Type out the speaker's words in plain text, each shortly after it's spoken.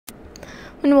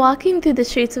When walking through the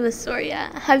streets of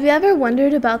Astoria, have you ever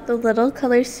wondered about the little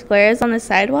colored squares on the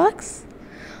sidewalks?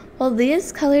 Well,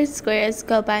 these colored squares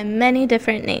go by many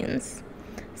different names: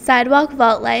 sidewalk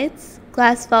vault lights,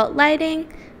 glass vault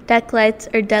lighting, deck lights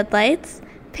or dead lights,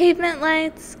 pavement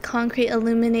lights, concrete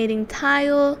illuminating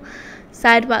tile,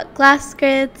 sidewalk glass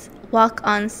grids,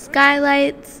 walk-on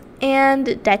skylights,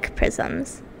 and deck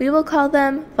prisms. We will call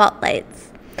them vault lights.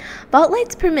 Vault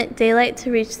lights permit daylight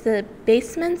to reach the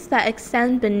basements that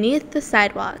extend beneath the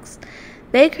sidewalks.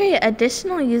 They create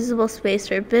additional usable space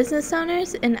for business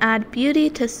owners and add beauty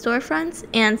to storefronts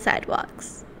and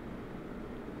sidewalks.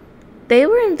 They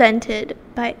were invented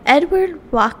by Edward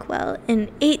Rockwell in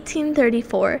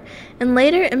 1834 and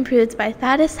later improved by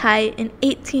Thaddeus Hite in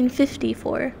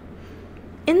 1854.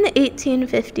 In the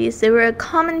 1850s, they were a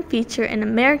common feature in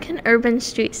American urban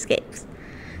streetscapes.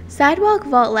 Sidewalk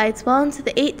vault lights well into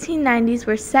the 1890s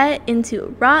were set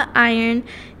into wrought iron,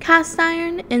 cast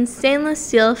iron, and stainless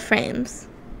steel frames.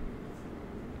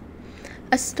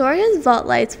 Astoria's vault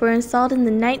lights were installed in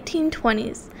the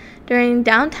 1920s during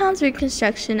downtown's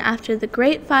reconstruction after the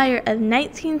Great Fire of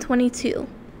 1922.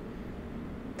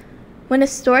 When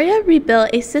Astoria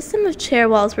rebuilt, a system of chair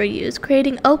walls were used,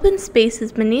 creating open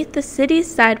spaces beneath the city's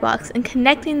sidewalks and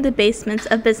connecting the basements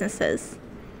of businesses.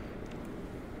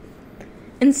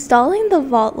 Installing the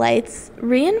vault lights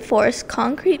reinforced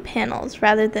concrete panels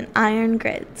rather than iron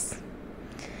grids.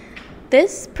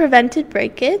 This prevented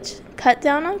breakage, cut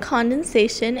down on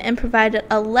condensation, and provided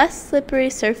a less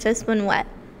slippery surface when wet.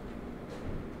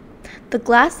 The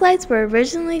glass lights were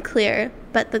originally clear,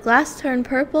 but the glass turned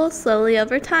purple slowly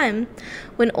over time.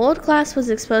 When old glass was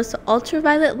exposed to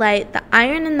ultraviolet light, the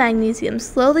iron and magnesium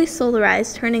slowly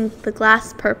solarized, turning the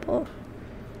glass purple.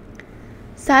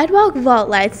 Sidewalk vault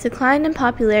lights declined in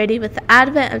popularity with the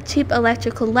advent of cheap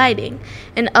electrical lighting,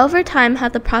 and over time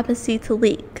had the propensity to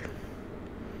leak.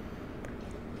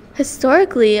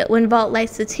 Historically, when vault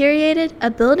lights deteriorated,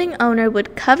 a building owner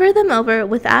would cover them over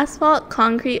with asphalt,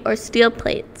 concrete, or steel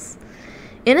plates.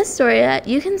 In Astoria,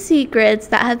 you can see grids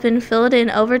that have been filled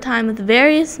in over time with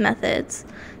various methods.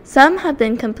 Some have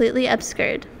been completely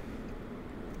obscured.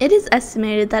 It is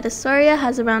estimated that Astoria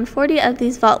has around 40 of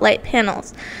these vault light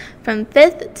panels, from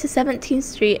 5th to 17th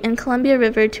Street and Columbia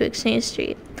River to Exchange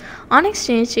Street. On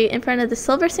Exchange Street, in front of the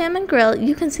Silver Salmon Grill,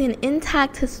 you can see an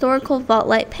intact historical vault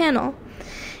light panel.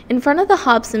 In front of the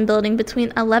Hobson Building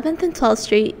between 11th and 12th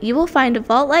Street, you will find a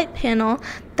vault light panel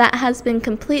that has been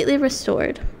completely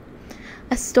restored.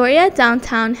 Astoria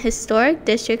Downtown Historic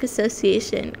District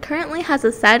Association currently has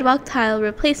a sidewalk tile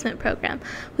replacement program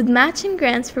with matching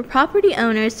grants for property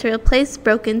owners to replace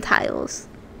broken tiles.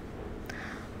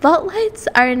 Vault lights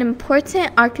are an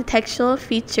important architectural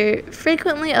feature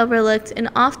frequently overlooked and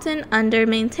often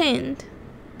under-maintained.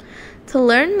 To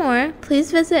learn more,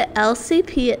 please visit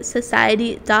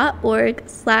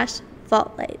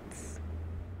lcpsociety.org/vaultlights.